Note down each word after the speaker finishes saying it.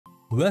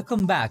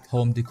Welcome back,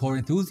 home decor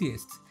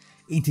enthusiasts.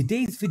 In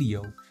today's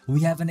video,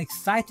 we have an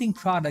exciting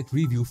product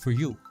review for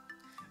you.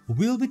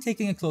 We'll be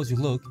taking a closer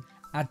look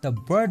at the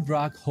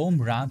Birdrock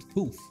Home Round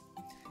Pouf.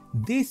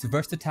 This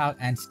versatile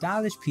and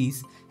stylish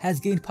piece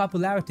has gained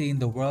popularity in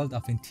the world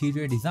of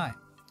interior design.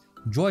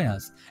 Join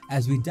us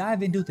as we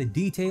dive into the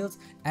details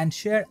and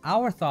share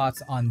our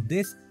thoughts on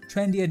this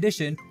trendy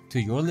addition to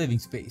your living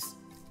space.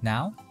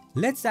 Now,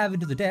 let's dive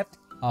into the depth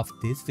of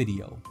this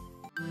video.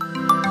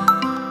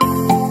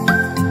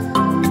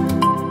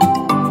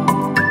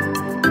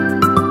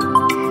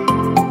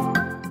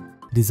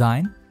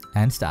 Design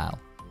and style.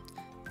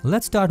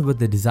 Let's start with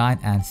the design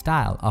and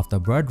style of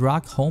the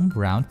Birdrock Home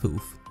Round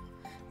Pouf.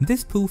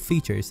 This pouf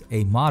features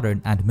a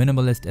modern and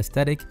minimalist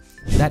aesthetic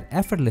that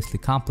effortlessly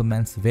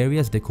complements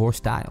various decor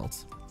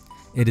styles.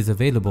 It is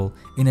available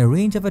in a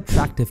range of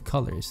attractive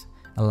colors,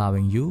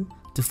 allowing you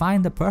to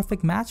find the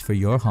perfect match for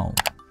your home.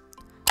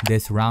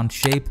 This round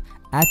shape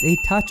adds a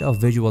touch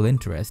of visual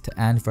interest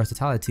and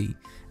versatility,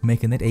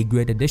 making it a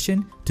great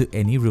addition to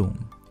any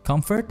room.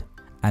 Comfort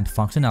and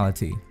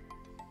functionality.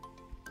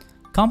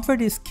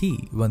 Comfort is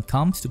key when it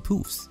comes to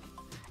poufs,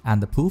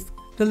 and the pouf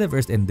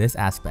delivers in this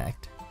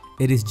aspect.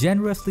 It is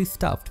generously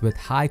stuffed with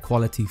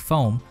high-quality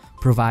foam,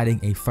 providing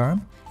a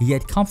firm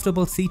yet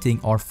comfortable seating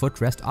or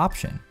footrest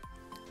option.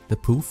 The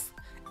pouf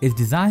is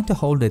designed to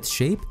hold its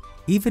shape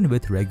even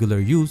with regular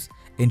use,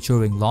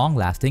 ensuring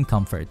long-lasting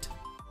comfort.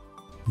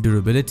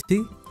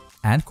 Durability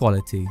and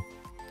quality.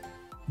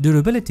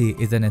 Durability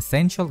is an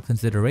essential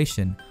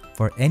consideration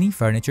for any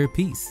furniture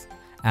piece,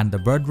 and the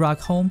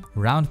Birdrock Home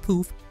Round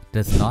Pouf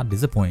does not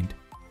disappoint.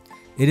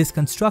 It is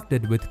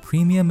constructed with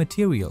premium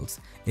materials,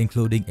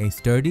 including a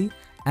sturdy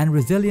and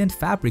resilient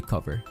fabric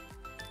cover.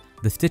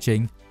 The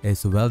stitching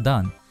is well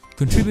done,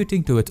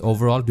 contributing to its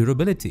overall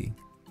durability.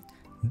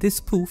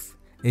 This pouf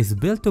is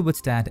built to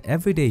withstand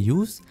everyday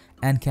use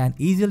and can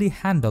easily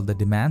handle the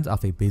demands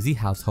of a busy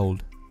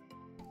household.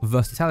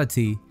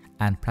 Versatility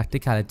and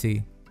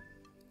practicality.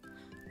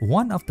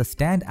 One of the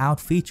standout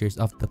features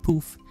of the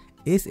pouf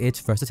is its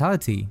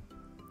versatility.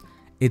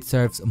 It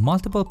serves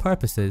multiple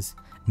purposes,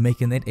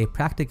 making it a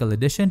practical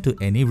addition to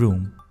any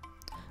room.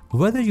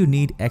 Whether you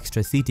need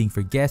extra seating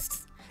for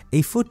guests,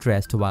 a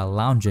footrest while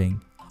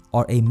lounging,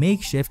 or a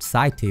makeshift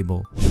side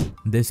table,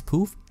 this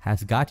pouf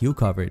has got you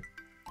covered.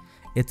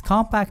 Its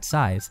compact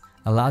size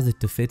allows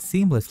it to fit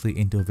seamlessly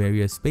into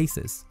various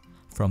spaces,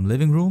 from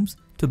living rooms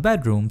to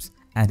bedrooms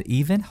and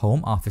even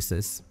home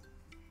offices.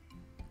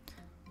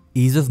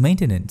 Ease of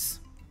maintenance.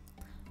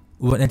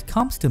 When it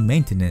comes to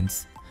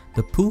maintenance,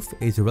 the pouf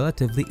is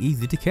relatively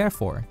easy to care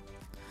for.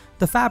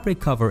 The fabric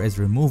cover is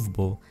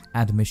removable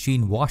and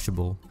machine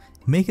washable,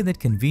 making it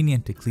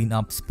convenient to clean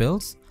up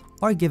spills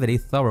or give it a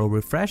thorough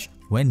refresh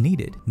when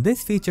needed.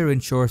 This feature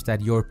ensures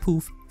that your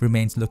pouf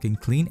remains looking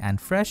clean and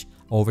fresh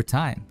over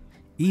time,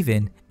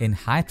 even in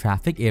high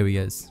traffic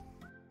areas.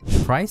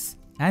 Price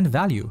and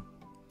value.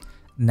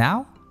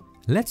 Now,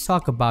 let's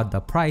talk about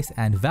the price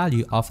and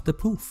value of the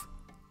pouf.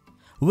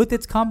 With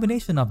its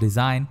combination of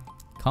design,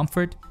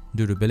 comfort,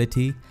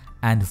 durability,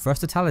 and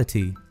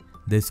versatility,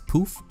 this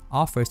pouf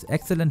offers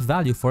excellent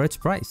value for its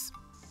price.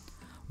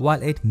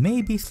 While it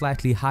may be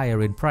slightly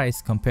higher in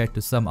price compared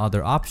to some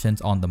other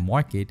options on the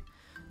market,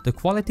 the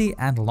quality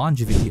and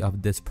longevity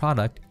of this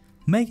product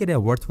make it a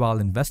worthwhile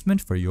investment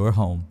for your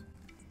home.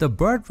 The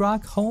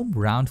Birdrock Home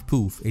Round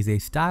Pouf is a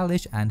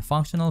stylish and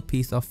functional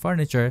piece of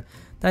furniture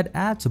that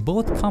adds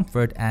both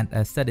comfort and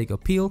aesthetic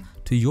appeal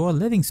to your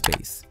living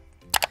space.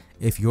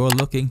 If you're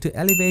looking to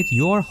elevate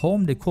your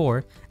home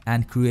decor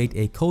and create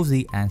a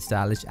cozy and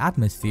stylish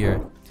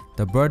atmosphere,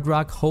 the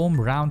Birdrock Home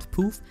Round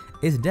Pouf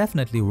is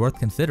definitely worth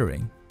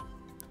considering.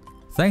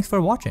 Thanks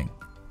for watching.